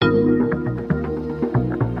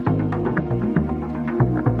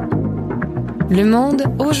Le monde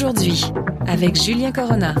aujourd'hui, avec Julien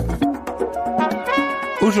Corona.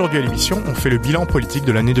 Aujourd'hui à l'émission, on fait le bilan politique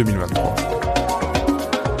de l'année 2023.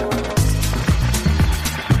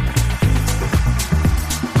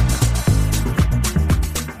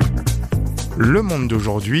 Le monde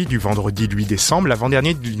d'aujourd'hui, du vendredi 8 décembre,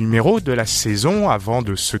 l'avant-dernier numéro de la saison, avant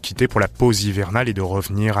de se quitter pour la pause hivernale et de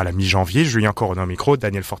revenir à la mi-janvier. Julien Corona au micro,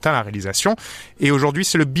 Daniel Fortin à la réalisation. Et aujourd'hui,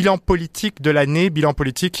 c'est le bilan politique de l'année, bilan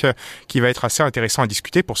politique qui va être assez intéressant à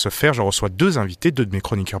discuter. Pour ce faire, je reçois deux invités, deux de mes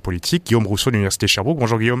chroniqueurs politiques, Guillaume Rousseau de l'Université Sherbrooke.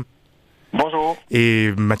 Bonjour Guillaume. Bonjour.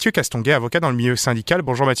 Et Mathieu Castonguay, avocat dans le milieu syndical.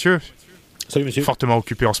 Bonjour Mathieu. Salut monsieur. Fortement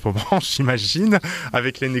occupé en ce moment, j'imagine,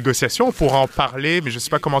 avec les négociations. On pourra en parler, mais je ne sais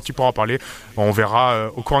pas comment tu pourras en parler. On verra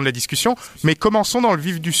au courant de la discussion. Mais commençons dans le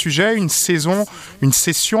vif du sujet. Une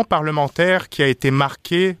session parlementaire qui a été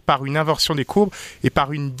marquée par une inversion des courbes et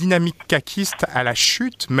par une dynamique caquiste à la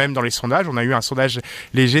chute, même dans les sondages. On a eu un sondage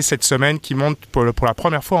léger cette semaine qui montre pour la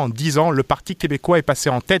première fois en 10 ans, le Parti québécois est passé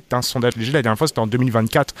en tête d'un sondage léger. La dernière fois, c'était en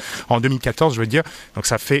 2014, je veux dire. Donc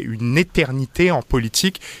ça fait une éternité en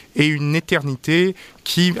politique et une éternité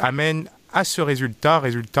qui amène à ce résultat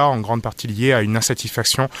en grande partie lié à une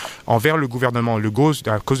insatisfaction envers le gouvernement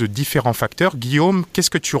à cause de différents facteurs. Guillaume, qu'est-ce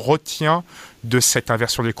que tu retiens de cette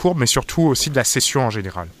inversion des courbes, mais surtout aussi de la session en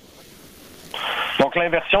général? Donc,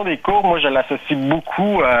 l'inversion des courbes, moi, je l'associe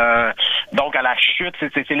beaucoup donc à la chute.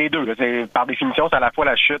 C'est les deux. Là. Par définition, c'est à la fois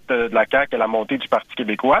la chute de la CAQ et la montée du Parti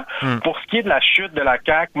québécois. Pour ce qui est de la chute de la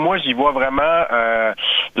CAQ, moi, j'y vois vraiment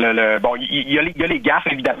il y a les gaffes,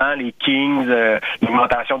 évidemment, les Kings,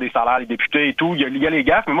 l'augmentation des salaires des députés et tout. Il y a les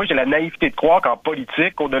gaffes, mais moi, j'ai la naïveté de croire qu'en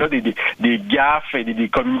politique, au-delà des gaffes et des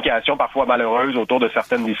communications parfois malheureuses autour de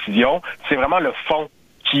certaines décisions, c'est vraiment le fond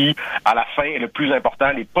qui, à la fin, est le plus important,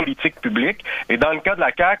 les politiques publiques. Et dans le cas de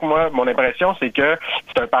la CAQ, moi, mon impression, c'est que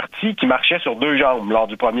c'est un parti qui marchait sur deux jambes lors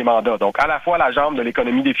du premier mandat. Donc, à la fois la jambe de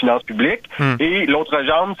l'économie des finances publiques et l'autre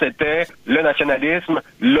jambe, c'était le nationalisme,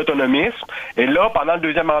 l'autonomisme. Et là, pendant le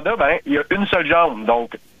deuxième mandat, il y a une seule jambe.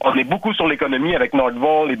 Donc, on est beaucoup sur l'économie avec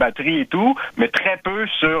Nordvolt, les batteries et tout, mais très peu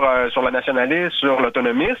sur le nationalisme, sur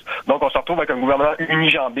l'autonomisme. Donc, on se retrouve avec un gouvernement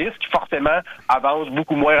unijambiste qui, forcément, avance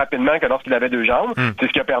beaucoup moins rapidement que lorsqu'il avait deux jambes. C'est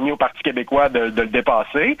ce qui a permis au Parti québécois de le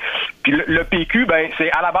dépasser. Puis le PQ,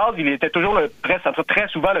 c'est à la base, il était toujours très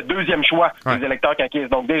souvent le deuxième choix des électeurs caquistes.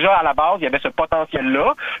 Donc, déjà, à la base, il y avait ce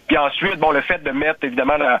potentiel-là. Puis ensuite, le fait de mettre,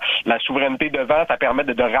 évidemment, la souveraineté devant, ça permet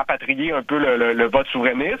de rapatrier un peu le vote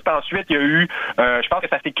souverainiste. Puis ensuite, il y a eu, je pense que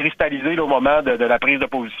ça s'est cristallisé là, au moment de la prise de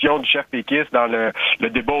position du chef péquiste dans le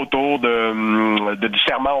débat autour du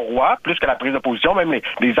serment au roi, plus que la prise de position, même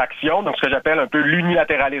les actions, donc ce que j'appelle un peu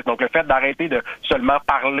l'unilatéralisme. Donc le fait d'arrêter de seulement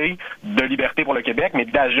parler de liberté pour le Québec, mais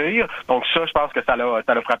d'agir. Donc ça, je pense que ça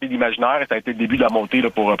l'a frappé l'imaginaire et ça a été le début de la montée là,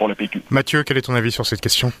 pour le PQ. Mathieu, quel est ton avis sur cette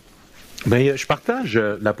question? Je partage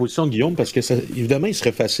la position de Guillaume parce que, évidemment, il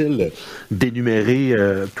serait facile d'énumérer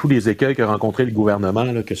tous les écueils qu'a rencontré le gouvernement,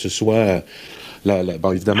 là, que ce soit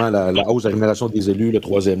évidemment, la hausse de la rémunération des élus, le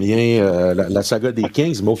troisième lien, la saga des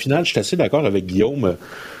Kings. Mais au final, je suis assez d'accord avec Guillaume.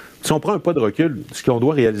 Si on prend un pas de recul, ce qu'on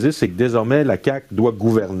doit réaliser, c'est que désormais, la CAQ doit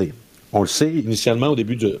gouverner. On le sait, initialement, au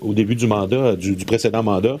début du mandat, du précédent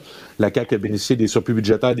mandat, la CAQ a bénéficié des surplus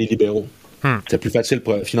budgétaires des libéraux. C'est plus facile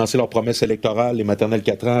pour financer leurs promesses électorales, les maternelles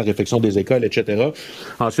 4 ans, réfection des écoles, etc.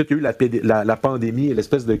 Ensuite, il y a eu la pandémie et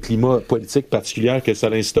l'espèce de climat politique particulier que ça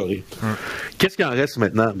a instauré. Qu'est-ce qu'il en reste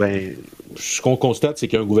maintenant? Ce qu'on constate, c'est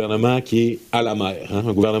qu'il y a un gouvernement qui est à la mer,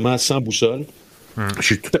 un gouvernement sans boussole.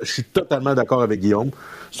 Je suis totalement d'accord avec Guillaume.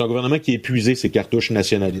 C'est un gouvernement qui a épuisé ses cartouches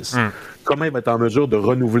nationalistes. Comment il va être en mesure de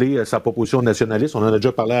renouveler sa proposition nationaliste? On en a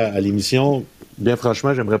déjà parlé à l'émission. Bien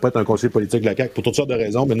franchement, j'aimerais pas être un conseiller politique de la CAQ pour toutes sortes de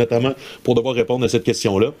raisons, mais notamment pour devoir répondre à cette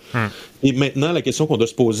question-là. Et maintenant, la question qu'on doit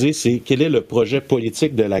se poser, c'est quel est le projet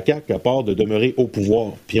politique de la CAQ à part de demeurer au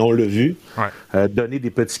pouvoir? Puis on l'a vu, donner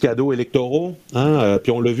des petits cadeaux électoraux,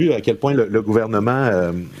 puis on l'a vu à quel point le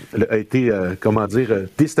gouvernement a été,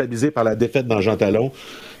 déstabilisé par la défaite dans Jean Talon.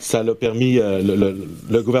 Ça l'a permis,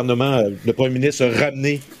 le gouvernement, le premier ministre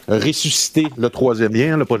a ressuscité le troisième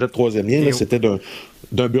lien, le projet de troisième lien. Là, c'était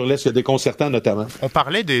d'un burlesque déconcertant, notamment. On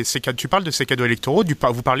parlait tu parles de ces cadeaux électoraux,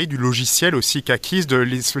 vous parlez du logiciel aussi caquiste, de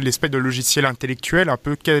l'espèce de logiciel intellectuel, un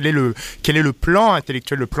peu quel est le plan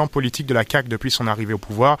intellectuel, le plan politique de la CAQ depuis son arrivée au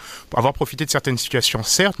pouvoir, pour avoir profité de certaines situations,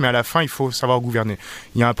 certes, mais à la fin, il faut savoir gouverner.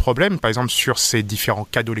 Il y a un problème, par exemple, sur ces différents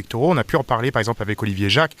cadeaux électoraux, on a pu en parler, par exemple, avec Olivier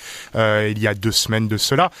Jacques, il y a 2 semaines de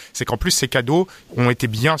cela, c'est qu'en plus, ces cadeaux ont été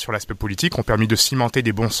bien sur l'aspect politique, ont permis de cimenter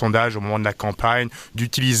des bons sondages au moment de la campagne,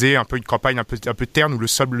 d'utiliser un peu une campagne un peu terne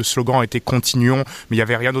interne où le slogan était « Continuons », mais il n'y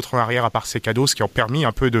avait rien d'autre en arrière à part ces cadeaux, ce qui a permis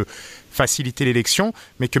un peu de faciliter l'élection,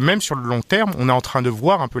 mais que même sur le long terme, on est en train de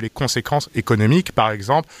voir un peu les conséquences économiques, par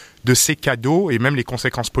exemple, de ces cadeaux et même les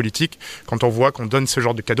conséquences politiques quand on voit qu'on donne ce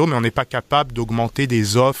genre de cadeaux, mais on n'est pas capable d'augmenter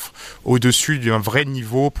des offres au-dessus d'un vrai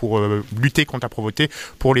niveau pour lutter contre la pauvreté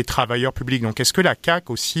pour les travailleurs publics. Donc est-ce que la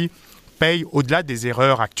CAQ aussi paye, au-delà des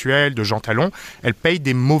erreurs actuelles de Jean Talon, elle paye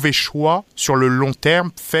des mauvais choix sur le long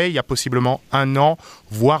terme faits il y a possiblement 1 an,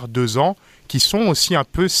 voire 2 ans, qui sont aussi un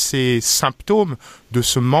peu ces symptômes de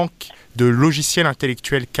ce manque de logiciel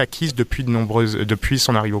intellectuel caquiste depuis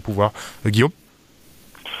son arrivée au pouvoir. Guillaume?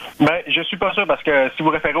 Ben, je suis pas sûr parce que si vous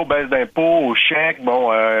référez aux baisses d'impôts, aux chèques,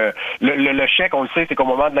 le chèque, on le sait, c'est qu'au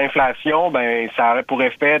moment de l'inflation, ben, ça aurait pour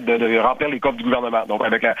effet de remplir les coffres du gouvernement. Donc,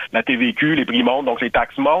 avec la TVQ, les prix montent, donc les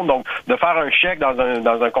taxes montent. Donc, de faire un chèque dans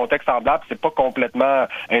un contexte semblable, c'est pas complètement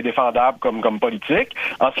indéfendable comme politique.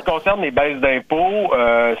 En ce qui concerne les baisses d'impôts,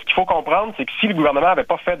 ce qu'il faut comprendre, c'est que si le gouvernement avait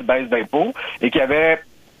pas fait de baisse d'impôts et qu'il avait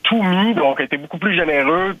tout mis, donc était beaucoup plus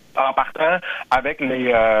généreux en partant avec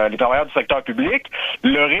les travailleurs du secteur public.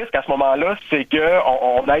 Le risque à ce moment-là, c'est que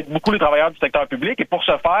on aide beaucoup les travailleurs du secteur public et pour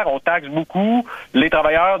ce faire, on taxe beaucoup les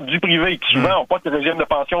travailleurs du privé qui souvent n'ont pas de régime de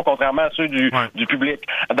pension contrairement à ceux du public.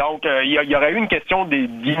 Donc, il y aurait eu une question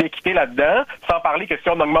d'inéquité là-dedans, sans parler que si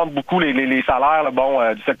on augmente beaucoup les salaires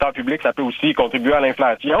du secteur public, ça peut aussi contribuer à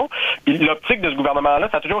l'inflation. Puis l'optique de ce gouvernement-là,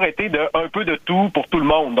 ça a toujours été de un peu de tout pour tout le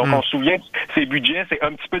monde. Donc, on se souvient que ces budgets, c'est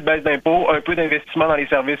un petit peu de baisse d'impôts, un peu d'investissement dans les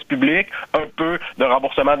services publics, un peu de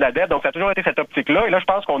remboursement de la dette. Donc, ça a toujours été cette optique-là. Et là, je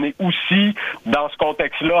pense qu'on est aussi dans ce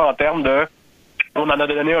contexte-là en termes de on en a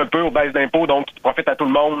donné un peu aux baisses d'impôts, donc qui profitent à tout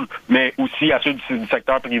le monde, mais aussi à ceux du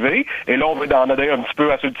secteur privé. Et là, on veut en donner un petit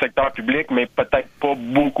peu à ceux du secteur public, mais peut-être pas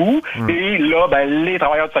beaucoup. Et là, les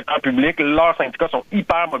travailleurs du secteur public, leurs syndicats sont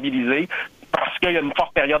hyper mobilisés parce qu'il y a une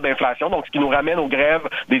forte période d'inflation, donc ce qui nous ramène aux grèves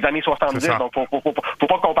des années 70. Donc, faut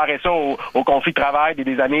pas comparer ça au conflit de travail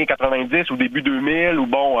des années 90 ou début 2000, où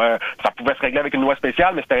ça pouvait se régler avec une loi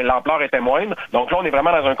spéciale, mais l'ampleur était moindre. Donc là, on est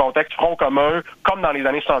vraiment dans un contexte front commun, comme dans les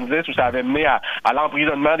années 70, où ça avait mené à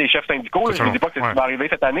l'emprisonnement des chefs syndicaux. Là, je ne dis pas que c'est ce qui va arriver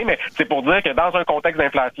cette année, mais c'est pour dire que dans un contexte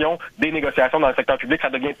d'inflation, des négociations dans le secteur public, ça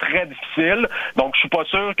devient très difficile. Donc, je suis pas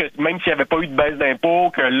sûr que même s'il n'y avait pas eu de baisse d'impôts,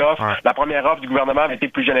 que la première offre du gouvernement avait été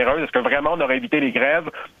plus généreuse, est-ce que vraiment on aurait évité les grèves?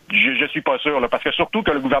 Je suis pas sûr, là, parce que surtout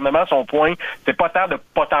que le gouvernement, son point, c'est pas tant de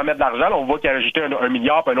pas t'en mettre d'argent. Là, on voit qu'il a rajouté un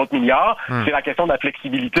milliard puis un autre milliard. C'est la question de la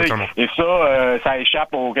flexibilité. Totalement. Et ça, ça échappe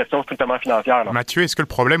aux questions strictement financières. Là. Mathieu, est-ce que le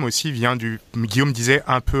problème aussi vient Guillaume disait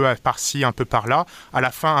un peu par-ci, un peu par-là, à la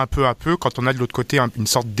fin un peu, quand on a de l'autre côté une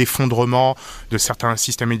sorte d'effondrement de certains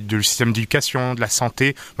systèmes, du système d'éducation, de la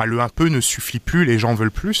santé, le un peu ne suffit plus, les gens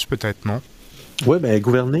veulent plus peut-être, non? Oui,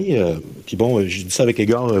 gouverner, puis je dis ça avec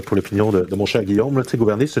égard pour l'opinion de mon cher Guillaume, là,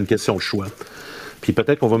 gouverner, c'est une question de choix. Puis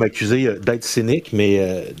peut-être qu'on va m'accuser d'être cynique,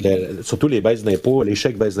 mais surtout les baisses d'impôts, les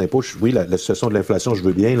chèques baisses d'impôts, oui, la situation de l'inflation, je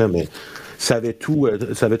veux bien, là, mais ça avait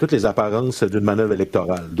toutes les apparences d'une manœuvre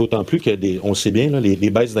électorale. D'autant plus que, on sait bien, là, les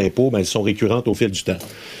baisses d'impôts, elles sont récurrentes au fil du temps.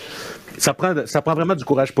 Ça prend vraiment du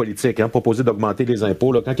courage politique, proposer d'augmenter les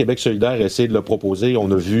impôts. Là, quand Québec solidaire a essayé de le proposer,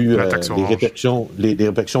 on a vu les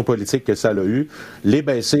répercussions politiques que ça a eu. Les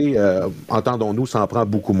baisser, entendons-nous, ça en prend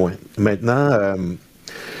beaucoup moins. Maintenant,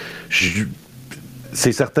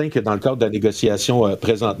 c'est certain que dans le cadre de la négociation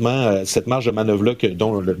présentement, cette marge de manœuvre-là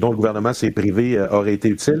dont le gouvernement s'est privé aurait été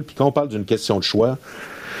utile. Puis quand on parle d'une question de choix,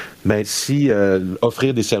 si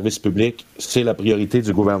offrir des services publics, c'est la priorité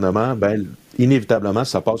du gouvernement, inévitablement,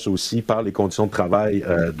 ça passe aussi par les conditions de travail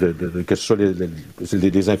que ce soit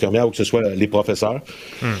les infirmières ou que ce soit les professeurs.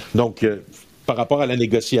 Donc, par rapport à la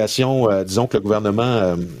négociation, disons que le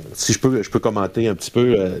gouvernement, si je peux commenter un petit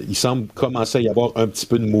peu, il semble commencer à y avoir un petit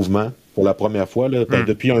peu de mouvement pour la première fois. Là.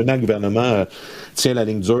 Depuis 1 an, le gouvernement tient la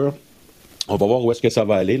ligne dure. On va voir où est-ce que ça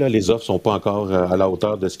va aller. Là. Les offres ne sont pas encore à la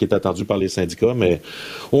hauteur de ce qui est attendu par les syndicats, mais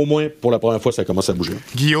au moins, pour la première fois, ça commence à bouger.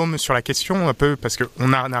 Guillaume, sur la question un peu, parce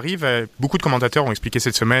qu'on arrive, beaucoup de commentateurs ont expliqué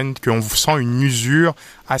cette semaine qu'on sent une usure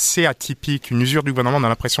assez atypique, une usure du gouvernement. On a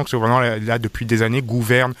l'impression que ce gouvernement, là, depuis des années,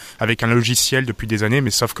 gouverne avec un logiciel depuis des années,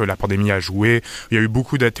 mais sauf que la pandémie a joué. Il y a eu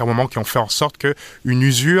beaucoup d'intermoments qui ont fait en sorte qu'une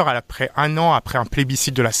usure, après 1 an, après un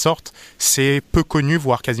plébiscite de la sorte, c'est peu connu,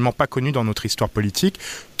 voire quasiment pas connu dans notre histoire politique.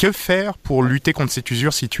 Que faire pour lutter contre cette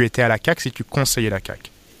usure si tu étais à la CAQ, si tu conseillais la CAQ?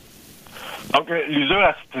 Donc, l'usure,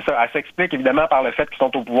 elle s'explique évidemment par le fait qu'ils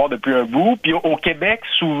sont au pouvoir depuis un bout. Puis au Québec,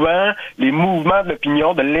 souvent, les mouvements de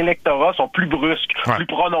l'opinion de l'électorat sont plus brusques, plus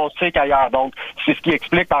prononcés qu'ailleurs. Donc, c'est ce qui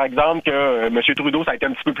explique, par exemple, que M. Trudeau, ça a été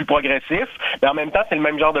un petit peu plus progressif. Mais en même temps, c'est le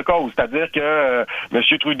même genre de cause. C'est-à-dire que M.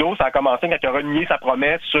 Trudeau, ça a commencé quand il a renié sa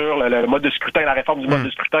promesse sur le mode de scrutin, la réforme du mode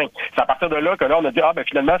de scrutin. C'est à partir de là que là, on a dit,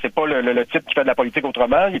 finalement, c'est pas le type qui fait de la politique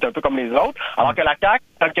autrement. Il est un peu comme les autres. Alors que la CAQ,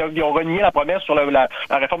 quand ils ont renié la promesse sur la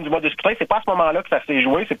réforme du mode de scrutin, c'est pas à ce moment-là que ça s'est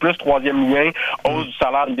joué, c'est plus troisième lien, hausse du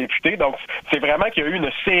salaire des députés. Donc, c'est vraiment qu'il y a eu une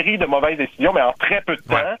série de mauvaises décisions, mais en très peu de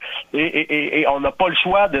temps. Et on n'a pas le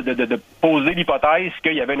choix de poser l'hypothèse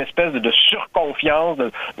qu'il y avait une espèce de surconfiance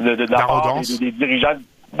de la part des dirigeants.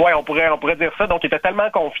 Ouais, on pourrait dire ça. Donc, il était tellement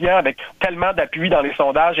confiant, avec tellement d'appui dans les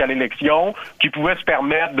sondages et à l'élection, qu'il pouvait se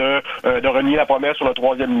permettre de renier la promesse sur le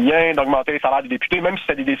troisième lien, d'augmenter les salaires des députés, même si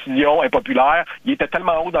c'était des décisions impopulaires. Il était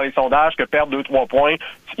tellement haut dans les sondages que perdre 2-3 points,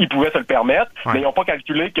 il pouvait se le permettre. Mais ils n'ont pas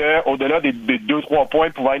calculé qu'au-delà des 2-3 points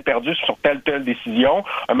pouvant être perdus sur telle décision,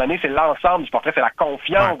 à un moment donné, c'est l'ensemble du portrait, c'est la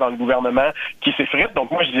confiance dans le gouvernement qui s'effrite.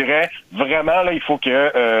 Donc, moi, je dirais vraiment, là, il faut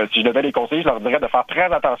que, si je devais les conseiller, je leur dirais de faire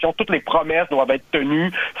très attention. Toutes les promesses doivent être tenues,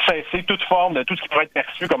 cesser toute forme de tout ce qui pourrait être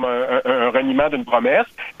perçu comme un reniement d'une promesse,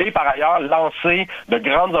 et par ailleurs lancer de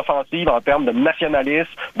grandes offensives en termes de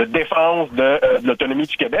nationalisme, de défense de l'autonomie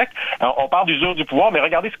du Québec. Alors, on parle d'usure du pouvoir, mais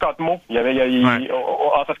regardez Scott Moe.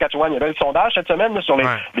 En Saskatchewan, il y avait le sondage cette semaine là, sur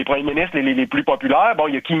les premiers ministres les plus populaires. Bon,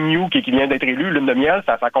 il y a King New qui vient d'être élu, lune de miel,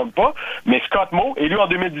 ça compte pas. Mais Scott Moe, élu en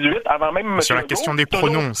 2018, avant même sur la question des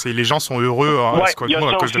pronoms, les gens sont heureux Scott Moe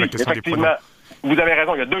à cause de la question des pronoms. Vous avez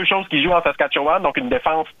raison, il y a deux choses qui jouent en Saskatchewan, donc une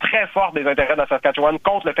défense très forte des intérêts de la Saskatchewan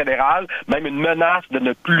contre le fédéral, même une menace de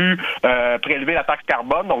ne plus prélever la taxe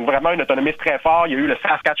carbone, donc vraiment une autonomie très forte. Il y a eu le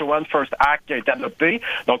Saskatchewan First Act qui a été adopté,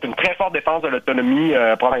 donc une très forte défense de l'autonomie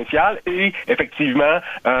provinciale et effectivement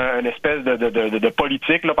une espèce de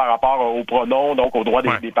politique là, par rapport aux pronoms, donc aux droits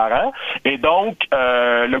des parents. Et donc,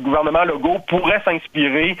 le gouvernement Legault pourrait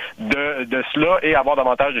s'inspirer de cela et avoir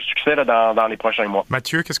davantage de succès là, dans les prochains mois.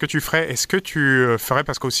 Mathieu, qu'est-ce que tu ferais? Est-ce que tu ferais,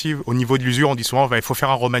 parce qu'aussi au niveau de l'usure, on dit souvent il faut faire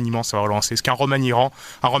un remaniement, ça va relancer. Est-ce qu'un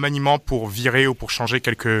remaniement pour virer ou pour changer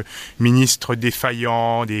quelques ministres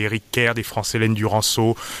défaillants, des Éric Kerr, des France-Hélène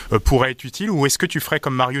Duranceau, pourrait être utile? Ou est-ce que tu ferais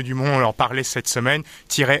comme Mario Dumont, on en parlait cette semaine,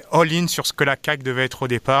 tirer all-in sur ce que la CAQ devait être au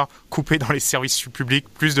départ, couper dans les services publics,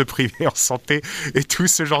 plus de privés en santé et tout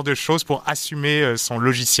ce genre de choses pour assumer son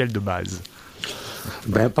logiciel de base?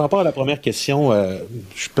 Par rapport à la première question,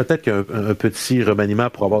 peut-être qu'un petit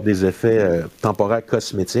remaniement pour avoir des effets temporaires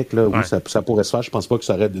cosmétiques, là, oui, ça pourrait se faire. Je pense pas que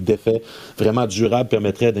ça aurait d'effet vraiment durable,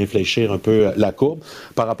 permettrait d'infléchir un peu la courbe.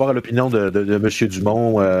 Par rapport à l'opinion de M.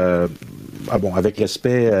 Dumont, avec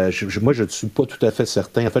respect, moi, je ne suis pas tout à fait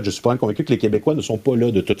certain. En fait, je suis pas convaincu que les Québécois ne sont pas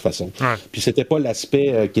là de toute façon. Puis c'était pas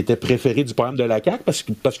l'aspect qui était préféré du programme de la CAQ,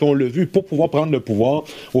 parce qu'on l'a vu, pour pouvoir prendre le pouvoir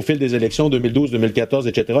au fil des élections 2012, 2014,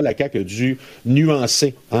 etc., la CAQ a dû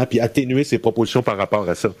nuancer, puis atténuer ses propositions par rapport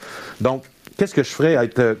à ça. Donc, qu'est-ce que je ferais à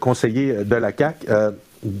être conseiller de la CAQ?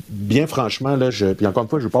 Bien franchement, là, puis encore une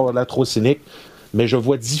fois, je ne veux pas avoir l'air trop cynique, mais je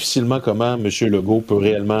vois difficilement comment M. Legault peut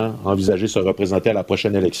réellement envisager se représenter à la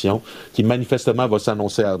prochaine élection, qui manifestement va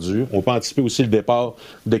s'annoncer ardue. On peut anticiper aussi le départ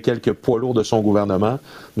de quelques poids lourds de son gouvernement.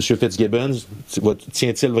 M. Fitzgibbons,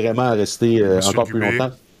 tient-il vraiment à rester encore plus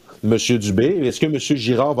longtemps? M. Dubé. Est-ce que M.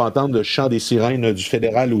 Girard va entendre le chant des sirènes du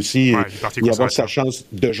fédéral aussi et avoir sa chance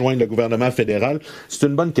de joindre le gouvernement fédéral? C'est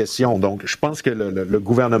une bonne question. Donc, je pense que le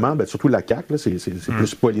gouvernement, surtout la CAQ, là, c'est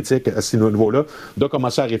plus politique à ce niveau-là, doit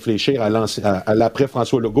commencer à réfléchir à l'après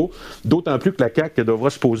François Legault, d'autant plus que la CAQ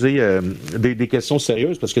devra se poser des questions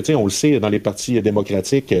sérieuses, parce que, on le sait, dans les partis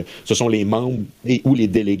démocratiques, ce sont les membres ou les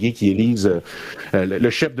délégués qui élisent le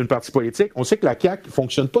chef d'une parti politique. On sait que la CAQ ne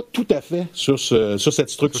fonctionne pas tout à fait sur cette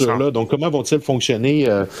structure. Donc, comment vont-ils fonctionner?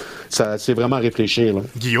 C'est vraiment à réfléchir. Là.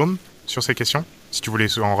 Guillaume, sur ces questions, si tu voulais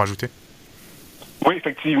en rajouter. Oui,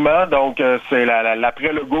 effectivement. Donc, c'est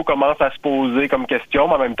l'après Legault commence à se poser comme question,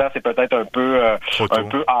 mais en même temps, c'est peut-être un peu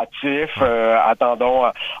hâtif.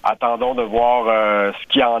 Attendons de voir ce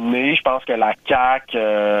qu'il en est. Je pense que la CAQ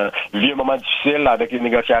vit un moment difficile avec les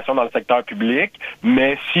négociations dans le secteur public,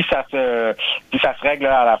 mais si ça se règle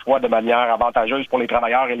à la fois de manière avantageuse pour les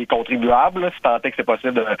travailleurs et les contribuables, si tant est que c'est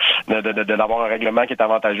possible d'avoir un règlement qui est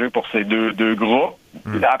avantageux pour ces deux groupes.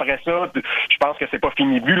 Après ça, je pense que c'est pas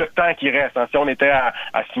fini. Vu le temps qui reste, si on était à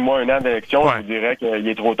 6 mois, 1 an d'élection, je vous dirais qu'il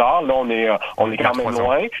est trop tard. Là, on est quand même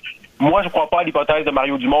loin. Moi, je crois pas à l'hypothèse de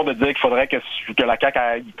Mario Dumont de dire qu'il faudrait que la CAQ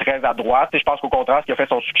aille très à droite. Et je pense qu'au contraire, ce qui a fait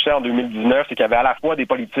son succès en 2019, c'est qu'il y avait à la fois des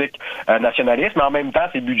politiques nationalistes, mais en même temps,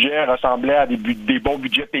 ces budgets ressemblaient à des bons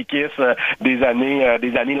budgets péquistes des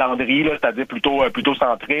années Landry, là, c'est-à-dire plutôt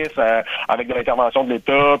centristes, avec de l'intervention de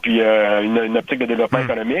l'État, puis une optique de développement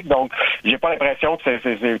économique. Donc, j'ai pas l'impression que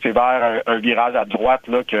c'est vers un virage à droite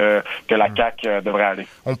là que la CAQ devrait aller.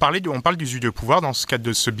 On parle d'usure de pouvoir dans ce cadre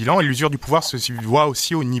de ce bilan, et l'usure du pouvoir se voit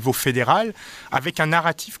aussi au niveau fédéral, avec un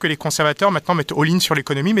narratif que les conservateurs maintenant mettent all-in sur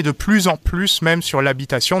l'économie, mais de plus en plus même sur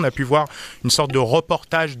l'habitation. On a pu voir une sorte de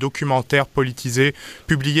reportage documentaire politisé,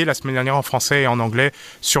 publié la semaine dernière en français et en anglais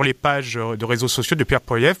sur les pages de réseaux sociaux de Pierre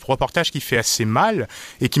Poilievre, reportage qui fait assez mal,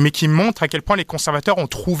 mais qui montre à quel point les conservateurs ont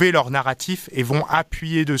trouvé leur narratif et vont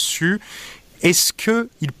appuyer dessus. Est-ce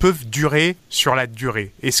qu'ils peuvent durer sur la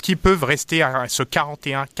durée? Est-ce qu'ils peuvent rester à ce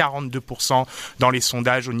 41-42% dans les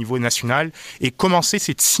sondages au niveau national et commencer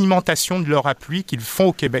cette cimentation de leur appui qu'ils ont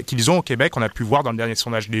au Québec? On a pu voir dans le dernier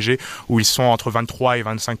sondage léger où ils sont entre 23 et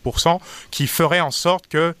 25%, qui ferait en sorte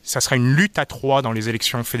que ça serait une lutte à trois dans les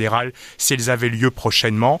élections fédérales si elles avaient lieu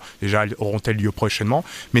prochainement. Déjà, auront-elles lieu prochainement?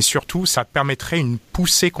 Mais surtout, ça permettrait une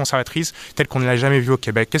poussée conservatrice telle qu'on ne l'a jamais vue au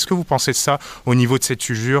Québec. Qu'est-ce que vous pensez de ça au niveau de cette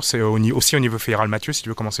usure? C'est aussi au niveau fédéral. Mathieu, si tu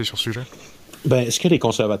veux commencer sur ce sujet. Est-ce que les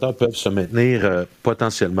conservateurs peuvent se maintenir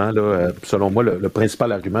potentiellement, là, selon moi, le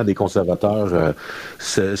principal argument des conservateurs,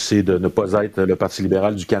 c'est de ne pas être le Parti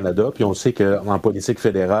libéral du Canada. Puis on sait qu'en politique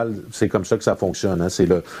fédérale, c'est comme ça que ça fonctionne. Hein. C'est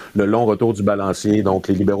le long retour du balancier. Donc,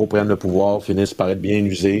 les libéraux prennent le pouvoir, finissent par être bien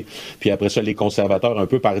usés. Puis après ça, les conservateurs, un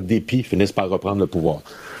peu par dépit, finissent par reprendre le pouvoir.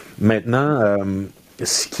 Maintenant,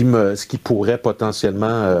 ce qui pourrait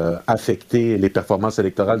potentiellement affecter les performances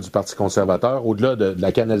électorales du Parti conservateur, au-delà de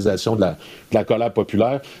la canalisation de la colère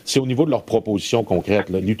populaire, c'est au niveau de leurs propositions concrètes.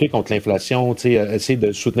 Là. Lutter contre l'inflation, essayer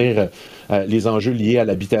de soutenir les enjeux liés à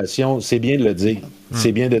l'habitation, c'est bien de le dire.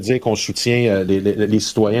 C'est bien de dire qu'on soutient les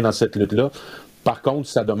citoyens dans cette lutte-là. Par contre,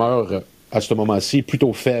 ça demeure à ce moment-ci,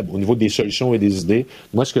 plutôt faible au niveau des solutions et des idées.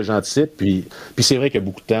 Moi, ce que j'anticipe, puis c'est vrai qu'il y a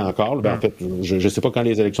beaucoup de temps encore, en fait, je ne sais pas quand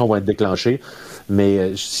les élections vont être déclenchées,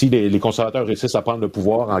 mais si les conservateurs réussissent à prendre le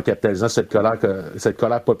pouvoir en capitalisant cette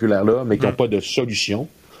colère populaire-là, mais qui n'ont pas de solution,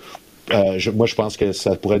 moi, je pense que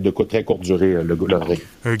ça pourrait être de très courte durée, leur règne.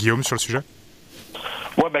 Guillaume, sur le sujet?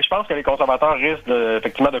 Oui, je pense que les conservateurs risquent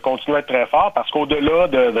effectivement de continuer à être très forts parce qu'au-delà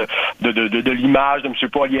de l'image de M.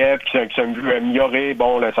 Poilievre qui s'est vu améliorer,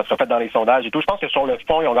 ça se fait dans les sondages et tout, je pense que sur le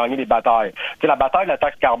fond, ils ont gagné des batailles. La bataille de la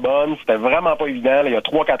taxe carbone, c'était vraiment pas évident. Là, il y a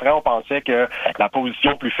 3-4 ans, on pensait que la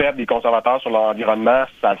position plus faible des conservateurs sur l'environnement,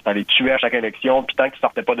 ça allait tuer à chaque élection, puis tant qu'ils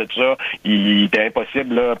sortaient pas de ça, il était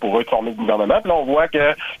impossible là, pour eux de former le gouvernement. Puis là, on voit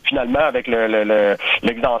que finalement, avec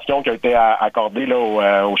l'exemption qui a été accordée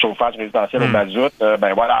là, au chauffage résidentiel au mazout,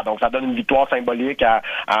 voilà, donc ça donne une victoire symbolique à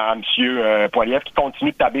M. Poilievre qui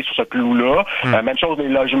continue de tabler sur ce clou-là. Même chose des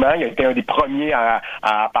logements, il a été un des premiers à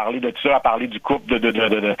parler de ça, à parler du couple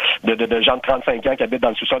de gens de 35 ans qui habitent dans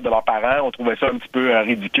le sous-sol de leurs parents. On trouvait ça un petit peu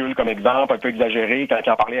ridicule comme exemple, un peu exagéré quand ils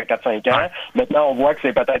en parlaient à 4-5 ans. Maintenant, on voit que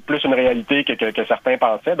c'est peut-être plus une réalité que certains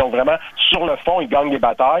pensaient. Donc vraiment, sur le fond, ils gagnent des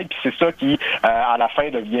batailles, puis c'est ça qui, à la fin,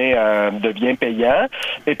 devient payant.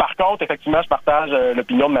 Et par contre, effectivement, je partage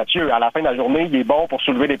l'opinion de Mathieu. À la fin de la journée, il est bon pour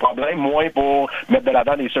soulever des problèmes, moins pour mettre de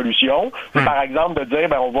l'avant des solutions. Par exemple, de dire,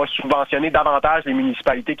 on va subventionner davantage les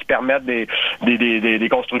municipalités qui permettent des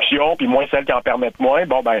constructions, puis moins celles qui en permettent moins.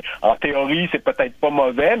 En théorie, c'est peut-être pas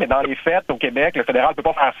mauvais, mais dans les faits, au Québec, le fédéral peut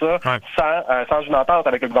pas faire ça sans une entente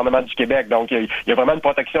avec le gouvernement du Québec. Donc, il y a vraiment une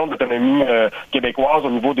protection de l'autonomie québécoise au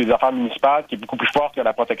niveau des affaires municipales qui est beaucoup plus forte que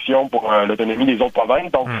la protection pour l'autonomie des autres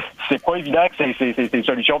provinces. Donc, c'est pas évident que ces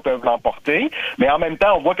solutions peuvent l'emporter, mais en même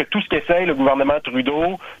temps, on voit que tout ce qu'essaye le gouvernement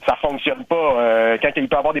Trudeau, ça fonctionne pas. Quand il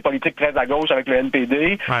peut avoir des politiques très à gauche avec le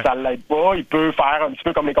NPD, ça l'aide pas. Il peut faire un petit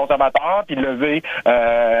peu comme les conservateurs, puis lever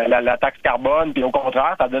la taxe carbone, puis au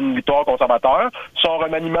contraire, ça donne une victoire aux conservateurs. Son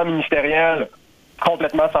remaniement ministériel,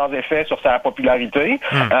 complètement sans effet sur sa popularité.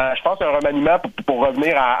 Je pense qu'un remaniement, pour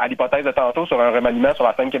revenir à l'hypothèse de tantôt sur un remaniement sur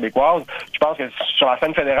la scène québécoise, je pense que sur la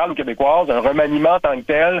scène fédérale ou québécoise, un remaniement en tant que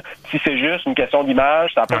tel, si c'est juste une question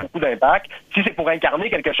d'image, ça n'a pas beaucoup d'impact. Si c'est pour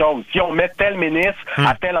incarner quelque chose, si on met tel ministre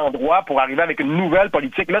à tel endroit pour arriver avec une nouvelle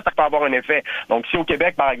politique, là, ça peut avoir un effet. Donc, si au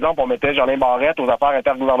Québec, par exemple, on mettait Jean-Lin Barrette aux affaires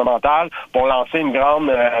intergouvernementales pour lancer une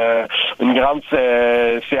grande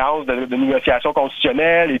séance de négociation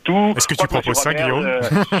constitutionnelle et tout. Est-ce que tu proposes ça, Guillaume? Guillaume?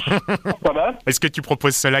 Comment? Est-ce que tu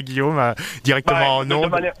proposes cela, Guillaume, directement en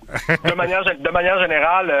ondes? De manière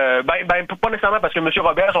générale, pas nécessairement parce que M.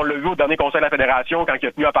 Roberge, on l'a vu au dernier conseil de la Fédération quand il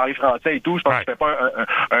a tenu à parler français et tout, je pense qu'il fait pas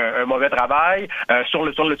un mauvais travail. Sur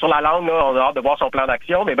la langue, là, on a hâte de voir son plan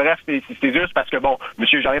d'action, mais bref, c'est juste parce que, bon, M.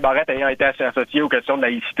 Jean Barrette ayant été assez associé aux questions de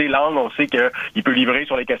laïcité, langue, on sait qu'il peut livrer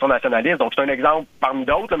sur les questions nationalistes, donc c'est un exemple parmi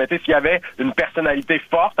d'autres, mais tu sais, s'il y avait une personnalité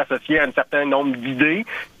forte associée à un certain nombre d'idées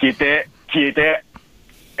qui devait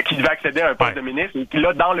accéder à un poste de ministre et qui,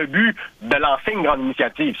 là, dans le but de lancer une grande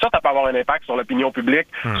initiative. Ça peut avoir un impact sur l'opinion publique,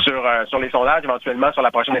 sur les sondages, éventuellement, sur la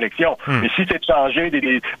prochaine élection. Mais si c'est de changer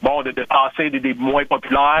de passer des moins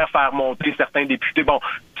populaires, faire monter certains députés,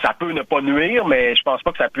 ça peut ne pas nuire, mais je pense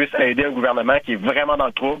pas que ça puisse aider un gouvernement qui est vraiment dans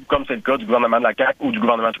le trouble, comme c'est le cas du gouvernement de la CAQ ou du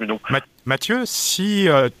gouvernement Trudeau. Mathieu, si,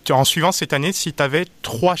 en suivant cette année, si tu avais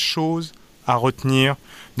 3 choses à retenir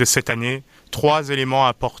de cette année, 3 éléments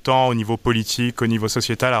importants au niveau politique, au niveau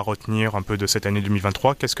sociétal à retenir un peu de cette année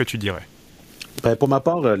 2023, qu'est-ce que tu dirais? Pour ma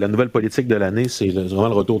part, la nouvelle politique de l'année, c'est vraiment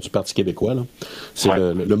le retour du Parti québécois. Là. C'est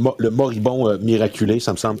le moribond miraculé,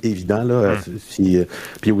 ça me semble évident. Là.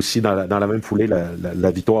 Puis aussi, dans la même foulée,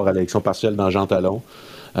 la victoire à l'élection partielle dans Jean Talon.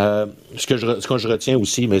 Ce que je retiens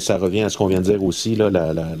aussi, mais ça revient à ce qu'on vient de dire aussi, là,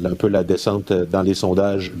 un peu la descente dans les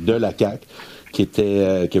sondages de la CAQ,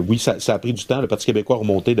 oui, ça a pris du temps. Le Parti québécois a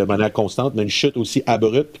remonté de manière constante, mais une chute aussi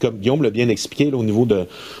abrupte. Puis comme Guillaume l'a bien expliqué, là, au niveau de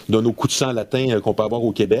nos coups de sang latins qu'on peut avoir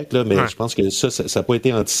au Québec, là, mais je pense que ça n'a pas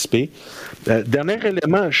été anticipé. Dernier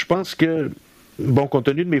élément, je pense que, compte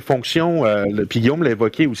tenu de mes fonctions, puis Guillaume l'a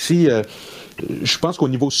évoqué aussi, je pense qu'au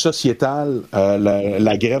niveau sociétal,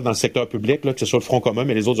 la grève dans le secteur public, là, que ce soit le Front commun,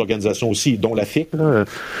 mais les autres organisations aussi, dont la FIC, là,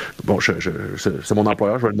 c'est mon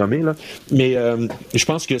employeur, je vais le nommer, là, mais je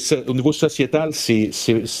pense que au niveau sociétal,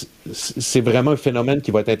 c'est vraiment un phénomène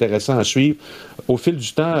qui va être intéressant à suivre. Au fil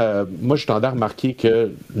du temps, moi, je tendais à remarquer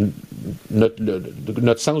que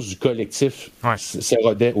notre sens du collectif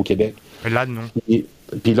s'érodait au Québec. Là, non.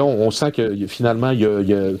 Puis là, on sent que finalement,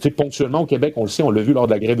 ponctuellement au Québec, on le sait, on l'a vu lors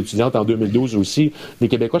de la grève étudiante en 2012 aussi, les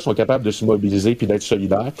Québécois sont capables de se mobiliser puis d'être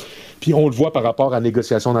solidaires. Puis on le voit par rapport à la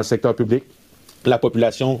négociation dans le secteur public. La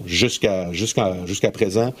population, jusqu'à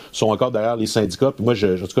présent, sont encore derrière les syndicats. Puis moi,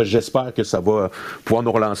 en tout cas, j'espère que ça va pouvoir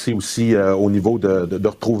nous relancer aussi au niveau de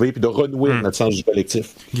retrouver puis de renouer notre sens du collectif.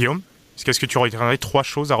 Guillaume, est-ce que tu aurais 3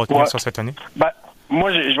 choses à retenir sur cette année? Moi,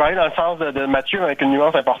 je vais aller dans le sens de Mathieu avec une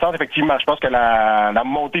nuance importante. Effectivement, je pense que la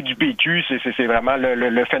montée du PQ, c'est vraiment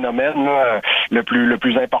le phénomène là, le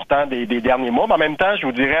plus important des derniers mois. Mais en même temps, je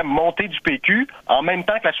vous dirais montée du PQ en même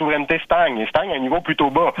temps que la souveraineté stagne. Elle stagne à un niveau plutôt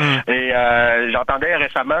bas. Et j'entendais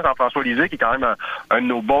récemment Jean-François Lisée, qui est quand même un de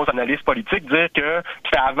nos bons analystes politiques, dire que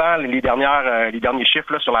c'était avant les derniers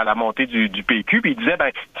chiffres là, sur la montée du PQ. Puis il disait,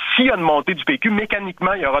 s'il y a une montée du PQ,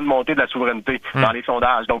 mécaniquement, il y aura une montée de la souveraineté dans les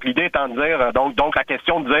sondages. Donc l'idée étant de dire, donc la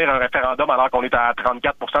question de dire un référendum alors qu'on est à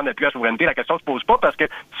 34% d'appui à la souveraineté, la question se pose pas parce que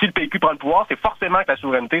si le PQ prend le pouvoir, c'est forcément que la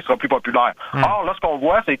souveraineté sera plus populaire. Or, là, ce qu'on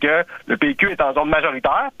voit, c'est que le PQ est en zone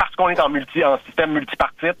majoritaire parce qu'on est en système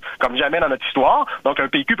multipartite comme jamais dans notre histoire. Donc, un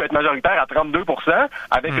PQ peut être majoritaire à 32%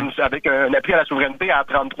 avec un appui à la souveraineté à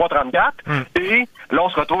 33-34. Et là, on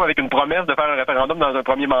se retrouve avec une promesse de faire un référendum dans un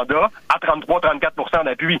premier mandat à 33-34%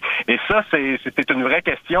 d'appui. Et ça, c'est une vraie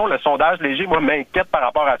question. Le sondage léger, moi, m'inquiète par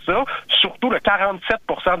rapport à ça. Surtout le 47%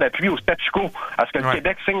 d'appui au statu quo, à ce que le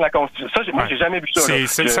Québec signe la Constitution. Ça, moi, j'ai jamais vu ça.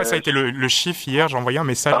 Ça a été le chiffre hier. J'ai envoyé un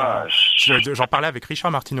message. J'en parlais avec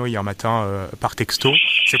Richard Martineau hier matin par texto.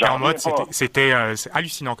 C'était en mode, c'est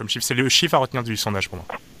hallucinant comme chiffre. C'est le chiffre à retenir du sondage pour moi.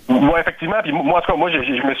 Oui, effectivement. Puis moi, en tout cas,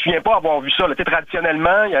 je me souviens pas avoir vu ça. Là,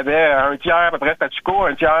 traditionnellement, il y avait un tiers à peu près statu quo,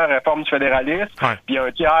 un tiers réforme du fédéralisme, puis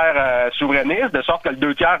un tiers souverainiste, de sorte que le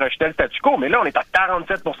 2 tiers rejetait le statu quo. Mais là, on est à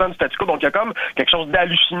 47% du statu quo. Donc, il y a comme quelque chose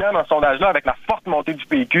d'hallucinant dans ce sondage-là avec la forte montée du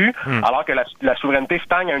PQ, alors que la souveraineté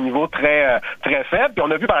stagne à un niveau très très faible. Puis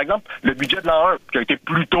on a vu, par exemple, le budget de l'an 1, qui a été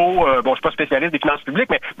plutôt, je suis pas spécialiste des finances publiques,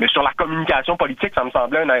 mais sur la communication politique, ça me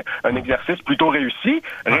semblait un exercice plutôt réussi.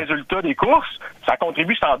 Résultat des courses, ça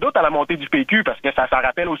contribue sans doute à la montée du PQ, parce que ça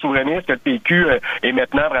rappelle aux souverainistes que le PQ est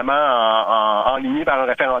maintenant vraiment enligné par un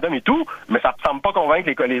référendum et tout, mais ça ne semble pas convaincre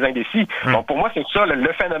les indécis. Donc pour moi, c'est ça,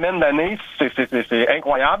 le phénomène de l'année, c'est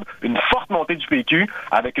incroyable. Une forte montée du PQ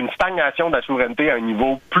avec une stagnation de la souveraineté à un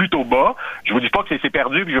niveau plutôt bas. Je vous dis pas que c'est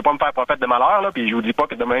perdu, puis je veux pas me faire prophète de malheur, là, puis je vous dis pas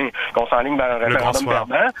que demain, qu'on s'enligne vers un référendum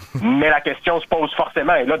perdant, mais la question se pose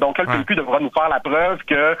forcément. Et là, donc là, le PQ devra nous faire la preuve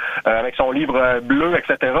que, avec son livre bleu,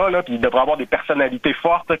 etc., là, puis il devra avoir des personnalités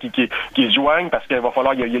fortes là, qui se joignent parce qu'il va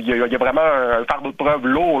falloir, il y a vraiment un fardeau de preuve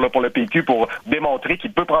lourd là, pour le PQ pour démontrer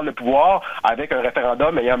qu'il peut prendre le pouvoir avec un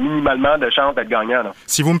référendum ayant minimalement de chances d'être gagnant. Là.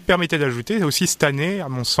 Si vous me permettez d'ajouter, aussi cette année, à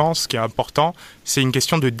mon sens, ce qui est important, c'est une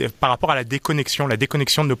question par rapport à la déconnexion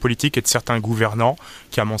de nos politiques et de certains gouvernants,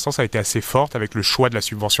 qui à mon sens a été assez forte avec le choix de la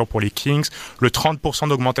subvention pour les Kings, le 30%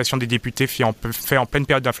 d'augmentation des députés fait en pleine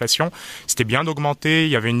période d'inflation. C'était bien d'augmenter,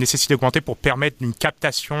 il y avait une nécessité d'augmenter pour permettre une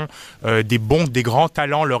captation des grands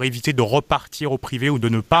talents, leur éviter de repartir au privé ou de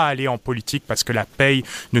ne pas aller en politique parce que la paye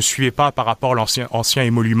ne suivait pas par rapport à l'ancien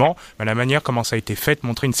émolument. Mais la manière comment ça a été fait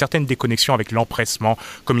montrait une certaine déconnexion avec l'empressement.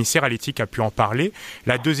 Le commissaire à l'éthique a pu en parler.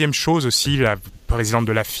 La deuxième chose aussi, la présidente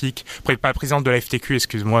de la FIC, pas présidente de la FTQ,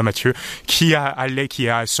 excuse-moi Mathieu, qui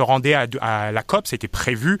se rendait à la COP, c'était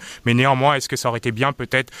prévu, mais néanmoins, est-ce que ça aurait été bien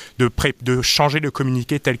peut-être de changer le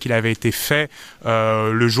communiqué tel qu'il avait été fait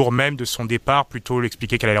le jour même de son départ, plutôt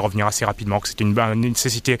l'expliquer qu'elle allait revenir assez rapidement, que c'était une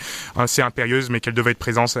nécessité assez impérieuse, mais qu'elle devait être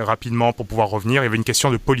présente rapidement pour pouvoir revenir. Il y avait une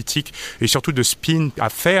question de politique et surtout de spin à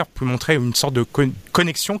faire pour montrer une sorte de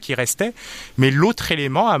connexion qui restait. Mais l'autre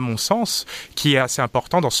élément, à mon sens, qui est assez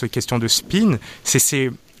important dans cette question de spin, c'est ces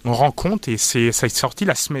rencontres, et ça est sorti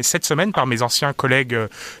cette semaine par mes anciens collègues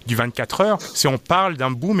du 24 heures, c'est on parle d'un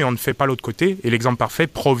bout mais on ne fait pas l'autre côté, et l'exemple parfait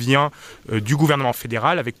provient du gouvernement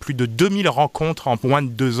fédéral avec plus de 2000 rencontres en moins de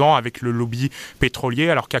 2 ans avec le lobby pétrolier,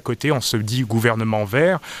 alors qu'à côté on se dit gouvernement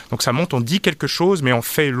vert. Donc ça monte, on dit quelque chose mais on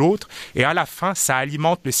fait l'autre, et à la fin ça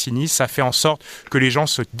alimente le cynisme, ça fait en sorte que les gens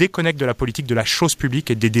se déconnectent de la politique, de la chose publique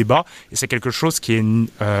et des débats, et c'est quelque chose qui est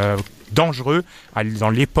dangereux dans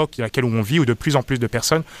l'époque dans laquelle on vit, où de plus en plus de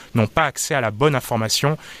personnes n'ont pas accès à la bonne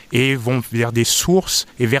information et vont vers des sources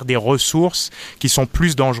et vers des ressources qui sont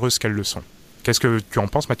plus dangereuses qu'elles le sont. Qu'est-ce que tu en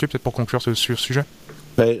penses, Mathieu, peut-être pour conclure sur ce sujet?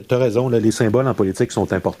 Tu as raison, là, les symboles en politique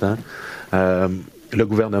sont importants. Le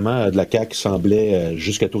gouvernement de la CAQ semblait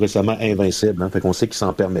jusqu'à tout récemment invincible, hein, fait qu'on sait qu'il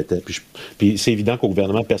s'en permettait. Puis c'est évident qu'au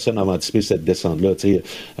gouvernement, personne n'avait anticipé cette descente-là.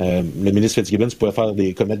 Le ministre Fitzgibbon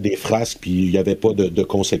pouvait commettre des frasques, puis il n'y avait pas de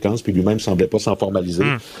conséquences, puis lui-même ne semblait pas s'en formaliser.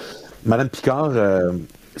 Madame Picard,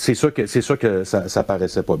 c'est sûr que ça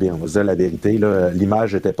paraissait pas bien. On va se dire la vérité, là,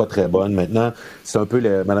 l'image était pas très bonne. Maintenant, c'est un peu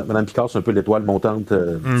Madame Picard, c'est un peu l'étoile montante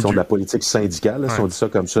de la politique syndicale, si on dit ça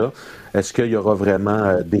comme ça. Est-ce qu'il y aura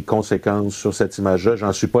vraiment des conséquences sur cette image-là?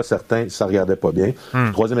 J'en suis pas certain, ça regardait pas bien.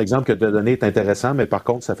 Le troisième exemple que tu as donné est intéressant, mais par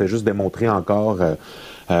contre, ça fait juste démontrer encore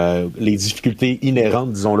les difficultés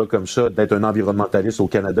inhérentes, disons-le comme ça, d'être un environnementaliste au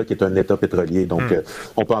Canada qui est un État pétrolier. Donc,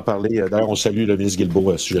 on peut en parler. D'ailleurs, on salue le ministre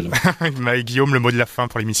Guilbeault à ce sujet-là. Guillaume, le mot de la fin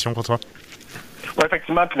pour l'émission pour toi. Oui,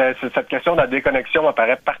 effectivement, puis cette question de la déconnexion me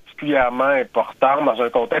paraît particulièrement importante dans un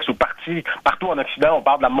contexte où partout en Occident, on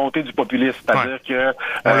parle de la montée du populisme, c'est-à-dire que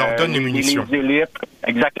on leur donne les munitions. Les élites,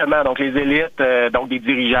 exactement, donc les élites, donc des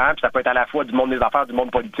dirigeants, puis ça peut être à la fois du monde des affaires, du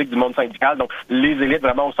monde politique, du monde syndical, donc les élites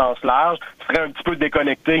vraiment au sens large, seraient un petit peu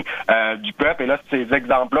déconnectées du peuple, et là, ces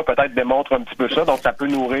exemples-là peut-être démontrent un petit peu ça, donc ça peut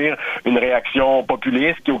nourrir une réaction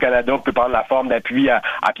populiste qui, au Canada, peut prendre la forme d'appui à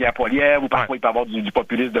Pierre Poilievre, ou parfois il peut y avoir du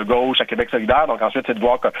populisme de gauche à Québec solidaire, donc ensuite, c'est de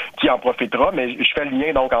voir qui en profitera. Mais je fais le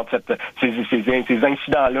lien donc entre ces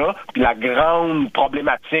incidents-là puis la grande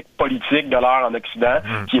problématique politique de l'heure en Occident,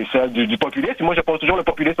 qui est celle du populisme. Et moi, je pose toujours le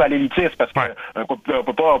populisme à l'élitisme parce qu'on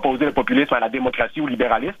peut pas opposer le populisme à la démocratie ou au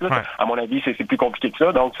libéralisme. Là. À mon avis, c'est plus compliqué que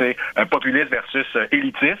ça. Donc, c'est populisme versus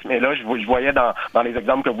élitisme. Et là, je voyais dans les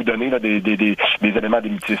exemples que vous donnez là, des éléments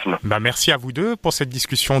d'élitisme. Merci à vous deux pour cette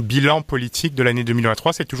discussion bilan politique de l'année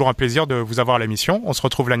 2023. C'est toujours un plaisir de vous avoir à la mission. On se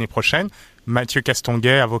retrouve l'année prochaine. Mathieu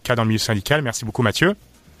Castonguay, avocat dans le milieu syndical. Merci beaucoup, Mathieu.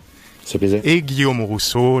 C'est plaisir. Et Guillaume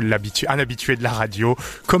Rousseau, un habitué de la radio,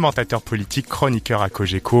 commentateur politique, chroniqueur à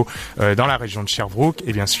Cogeco dans la région de Sherbrooke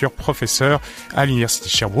et bien sûr professeur à l'Université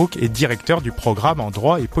de Sherbrooke et directeur du programme en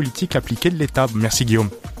droit et politique appliquée de l'État. Merci Guillaume.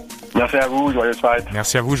 Merci à vous, joyeuses fêtes.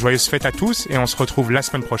 Merci à vous, joyeuses fêtes à tous et on se retrouve la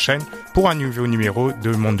semaine prochaine pour un nouveau numéro de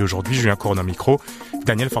Monde d'aujourd'hui. Julien Corona micro,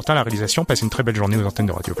 Daniel Fortin à la réalisation. Passez une très belle journée aux antennes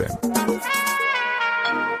de Radio PM.